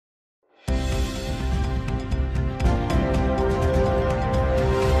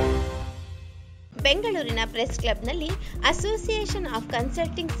ಬೆಂಗಳೂರಿನ press ಕ್ಲಬ್ನಲ್ಲಿ association of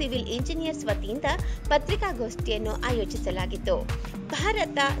consulting civil engineers ವತಿಯಿಂದ ಪತ್ರಿಕಾಗೋಷ್ಠಿಯನ್ನು ಆಯೋಜಿಸಲಾಗಿತ್ತು.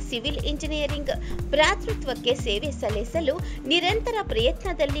 ಭಾರತ ಸಿವಿಲ್ ಇಂಜಿನಿಯರಿಂಗ್ ಭ್ರಾತೃತ್ವಕ್ಕೆ ಸೇವೆ ಸಲ್ಲಿಸಲು ನಿರಂತರ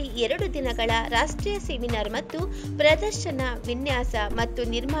ಪ್ರಯತ್ನದಲ್ಲಿ 2 ದಿನಗಳ ರಾಷ್ಟ್ರೀಯ ಸೆಮಿನಾರ್ ಮತ್ತು ಪ್ರದರ್ಶನ, ವಿನ್ಯಾಸ ಮತ್ತು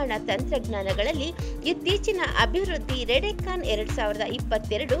ನಿರ್ಮಾಣ ತಂತ್ರಜ್ಞಾನಗಳಲ್ಲಿ ಇತ್ತೀಚಿನ ಅಭಿವೃದ್ಧಿ REDECON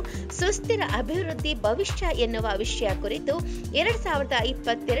 2022 ಸುಸ್ಥಿರ ಅಭಿವೃದ್ಧಿ ಭವಿಷ್ಯ ಎನ್ನುವ ವಿಷಯ ಕುರಿತು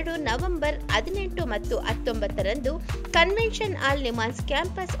 2022 ನವೆಂಬರ್ 18 ಮತ್ತು 19ರಂದು convention hall NIMHANS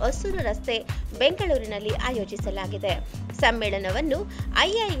campus Hosur ರಸ್ತೆ ಬೆಂಗಳೂರಿನಲ್ಲಿ ಆಯೋಜಿಸಲಾಗಿದೆ. ಸಮ್ಮೇಳನವನ್ನು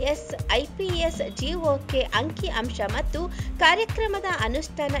IIS, IPS, GOK ಅಂಕಿ ಅಂಶ ಮತ್ತು ಕಾರ್ಯಕ್ರಮದ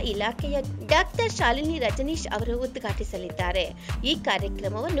ಅನುಷ್ಠಾನ ಇಲಾಖೆಯ ಡಾಕ್ಟರ್ ಶಾಲಿನಿ ರಜನೀಶ್ ಅವರು ಉದ್ಘಾಟಿಸಲಿದ್ದಾರೆ. ಈ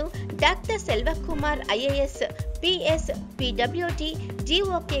ಕಾರ್ಯಕ್ರಮವನ್ನು doctor Selvakumar IAS, PS, PWD,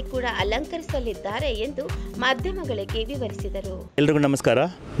 GOK ಕೂಡ ಅಲಂಕರಿಸಲಿದ್ದಾರೆ ಎಂದು ಮಾಧ್ಯಮಗಳಿಗೆ ವಿವರಿಸಿದರು. ಎಲ್ಲರಿಗೂ ನಮಸ್ಕಾರ.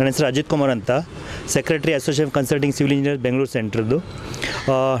 ನನ್ನ ಹೆಸರು ಅಜಿತ್ ಕುಮಾರ್ ಅಂತ, secretary association consulting civil engineer Bengaluru ಸೆಂಟ್ರದ್ದು.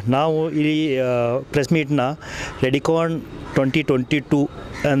 ನಾವು ಈ ಪ್ರೆಸ್ ಮೀಟ್ನ REDECON 2022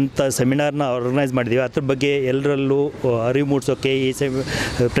 ಅಂತ ಸೆಮಿನಾರ್ನ ಆರ್ಗನೈಸ್ ಮಾಡಿದ್ದೀವಿ. ಅದ್ರ ಬಗ್ಗೆ ಎಲ್ಲರಲ್ಲೂ ಅರಿವು ಮೂಡಿಸೋಕ್ಕೆ ಈ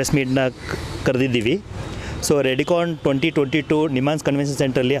press ಮೀಟ್ನ ಕರೆದಿದ್ದೀವಿ. So REDECON 2022 NIMHANS convention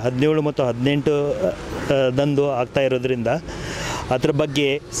ಸೆಂಟ್ರಲ್ಲಿ 17 ಮತ್ತು 18ದಂದು ಆಗ್ತಾ ಇರೋದ್ರಿಂದ ಅದ್ರ ಬಗ್ಗೆ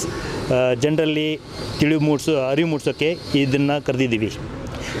ಜನರಲ್ಲಿ ಅರಿವು ಮೂಡಿಸೋಕ್ಕೆ ಇದನ್ನು ಕರೆದಿದ್ದೀವಿ.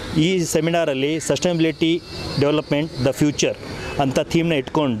 ಈ ಸೆಮಿನಾರಲ್ಲಿ ಸಸ್ಟೈನಬಿಲಿಟಿ ಡೆವಲಪ್ಮೆಂಟ್ ದ ಫ್ಯೂಚರ್ ಅಂತ ಥೀಮ್ನ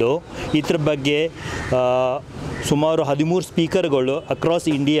ಇಟ್ಕೊಂಡು ಇದ್ರ ಬಗ್ಗೆ ಸುಮಾರು 13 ಸ್ಪೀಕರ್ಗಳು ಅಕ್ರಾಸ್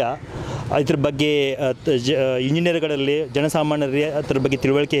ಇಂಡಿಯಾ ಇದ್ರ ಬಗ್ಗೆ ಇಂಜಿನಿಯರ್ಗಳಲ್ಲಿ ಜನಸಾಮಾನ್ಯರಿಗೆ ಅದ್ರ ಬಗ್ಗೆ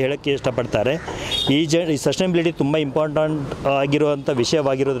ತಿಳುವಳಿಕೆ ಹೇಳೋಕ್ಕೆ ಇಷ್ಟಪಡ್ತಾರೆ. ಈ ಸಸ್ಟೈನಬಿಲಿಟಿ ತುಂಬ ಇಂಪಾರ್ಟೆಂಟ್ ಆಗಿರುವಂಥ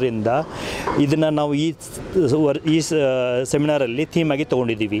ವಿಷಯವಾಗಿರೋದ್ರಿಂದ ಇದನ್ನು ನಾವು ಈ ಸೆಮಿನಾರಲ್ಲಿ ಥೀಮ್ ಆಗಿ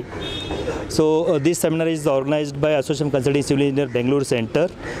ತೊಗೊಂಡಿದ್ದೀವಿ. So this seminar is organized by Association of Consulting Civil Engineer Bangalore Center,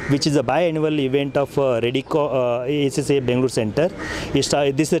 which is a biannual event of REDECON ACCA Bangalore Center.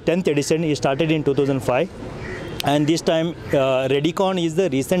 This is the 10th edition. It started in 2005. And this time REDECON is the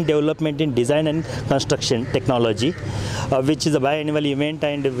recent development in design and construction technology, which is a biannual event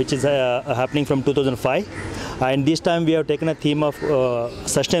and which is happening from 2005. And this time we have taken a theme of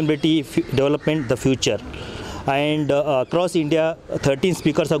sustainability development, the future. And across India 13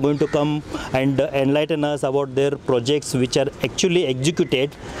 speakers are going to come and enlighten us about their projects which are actually executed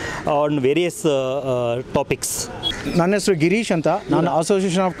on various topics. ನನ್ನ ಹೆಸರು ಗಿರೀಶ್ ಅಂತ. ನಾನು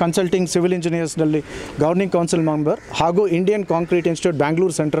association of consulting civil ಇಂಜಿನಿಯರ್ಸ್ನಲ್ಲಿ governing council member ಹಾಗೂ Indian concrete institute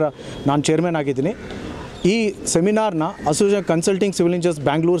Bangalore centre ನಾನು chairman ಆಗಿದ್ದೀನಿ. ಈ ಸೆಮಿನಾರ್ನ association consulting civil engineers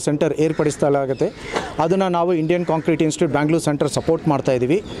Bangalore centre ಏರ್ಪಡಿಸಲಾಗುತ್ತೆ. ಅದನ್ನು ನಾವು Indian concrete institute Bangalore centre support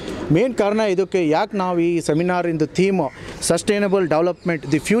ಮಾಡ್ತಾಯಿದ್ದೀವಿ. ಮೇನ್ ಕಾರಣ ಇದಕ್ಕೆ ಯಾಕೆ ನಾವು ಈ ಸೆಮಿನಾರಿಂದು theme sustainable development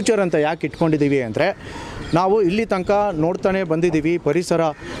the future ಅಂತ ಯಾಕೆ ಇಟ್ಕೊಂಡಿದ್ದೀವಿ ಅಂದರೆ, ನಾವು ಇಲ್ಲಿ ತನಕ ನೋಡ್ತಾನೆ ಬಂದಿದ್ದೀವಿ, ಪರಿಸರ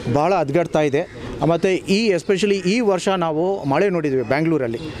ಭಾಳ ಹದಗೆಡ್ತಾ ಇದೆ. ಮತ್ತು ಎಸ್ಪೆಷಲಿ ಈ ವರ್ಷ ನಾವು ಮಳೆ ನೋಡಿದ್ದೀವಿ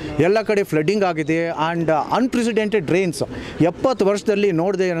ಬ್ಯಾಂಗ್ಳೂರಲ್ಲಿ. ಎಲ್ಲ ಕಡೆ ಫ್ಲಡ್ಡಿಂಗ್ ಆಗಿದೆ ಆ್ಯಂಡ್ ಅನ್ಪ್ರೆಸಿಡೆಂಟೆಡ್ ರೇನ್ಸ್ 70 ವರ್ಷದಲ್ಲಿ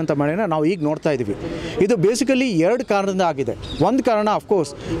ನೋಡದೆ ಇರೋಂಥ ಮಳೆನ ನಾವು ಈಗ ನೋಡ್ತಾ ಇದ್ದೀವಿ. ಇದು ಬೇಸಿಕಲಿ 2 ಕಾರಣದಿಂದ ಆಗಿದೆ. ಒಂದು ಕಾರಣ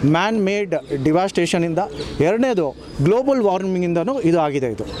ಅಫ್ಕೋರ್ಸ್ ಮ್ಯಾನ್ ಮೇಡ್ ಡಿವಾಸ್ಟೇಷನಿಂದ, ಎರಡನೇದು ಗ್ಲೋಬಲ್ ವಾರ್ಮಿಂಗಿಂದನೂ ಇದು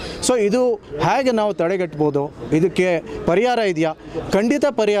ಆಗಿದೆ. ಸೊ ಇದು ಹೇಗೆ ನಾವು ತಡೆಗಟ್ಬೋದು, ಇದಕ್ಕೆ ಪರಿಹಾರ ಇದೆಯಾ? ಖಂಡಿತ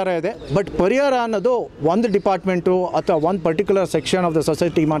ಪರಿಹಾರ ಇದೆ. ಬಟ್ ಪರಿಹಾರ ಅನ್ನೋದು ಒಂದು ಡಿಪಾರ್ಟ್ಮೆಂಟು ಅಥವಾ ಒಂದು particular section of the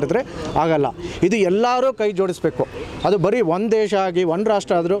society ಮಾಡಿದ್ರೆ ಆಗಲ್ಲ. ಇದು ಎಲ್ಲರೂ ಕೈ ಜೋಡಿಸ್ಬೇಕು. ಅದು ಬರೀ ಒಂದು ದೇಶ ಆಗಿ ಒಂದು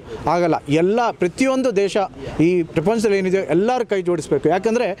ರಾಷ್ಟ್ರ ಆದರೂ ಆಗಲ್ಲ. ಪ್ರತಿಯೊಂದು ದೇಶ ಈ ಪ್ರಪಂಚದಲ್ಲಿ ಏನಿದೆ ಎಲ್ಲರೂ ಕೈ ಜೋಡಿಸ್ಬೇಕು.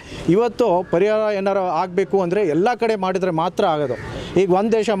 ಯಾಕಂದರೆ ಇವತ್ತು ಪರಿಹಾರ ಏನಾರು ಆಗಬೇಕು ಅಂದರೆ ಎಲ್ಲ ಕಡೆ ಮಾಡಿದರೆ ಮಾತ್ರ ಆಗೋದು. ಈಗ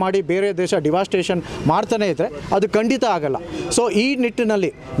ಒಂದು ದೇಶ ಮಾಡಿ ಬೇರೆ ದೇಶ ಡಿವಾಸ್ಟೇಷನ್ ಮಾಡ್ತಾನೆ ಇದ್ದರೆ ಅದು ಖಂಡಿತ ಆಗಲ್ಲ. ಸೊ ಈ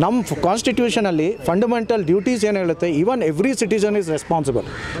ನಿಟ್ಟಿನಲ್ಲಿ ನಮ್ಮ ಕಾನ್ಸ್ಟಿಟ್ಯೂಷನಲ್ಲಿ ಫಂಡಮೆಂಟಲ್ ಡ್ಯೂಟೀಸ್ ಏನು ಹೇಳುತ್ತೆ, even every citizen is responsible.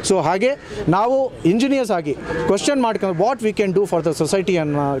 So ಹಾಗೆ ನಾವು ಇಂಜಿನಿಯರ್ಸ್ ಆಗಿ ಕ್ವಶನ್ ಮಾಡ್ಕೊಂಡು what we can do for the society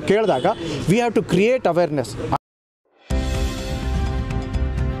ಅನ್ನು ಕೇಳಿದಾಗ we have to create awareness.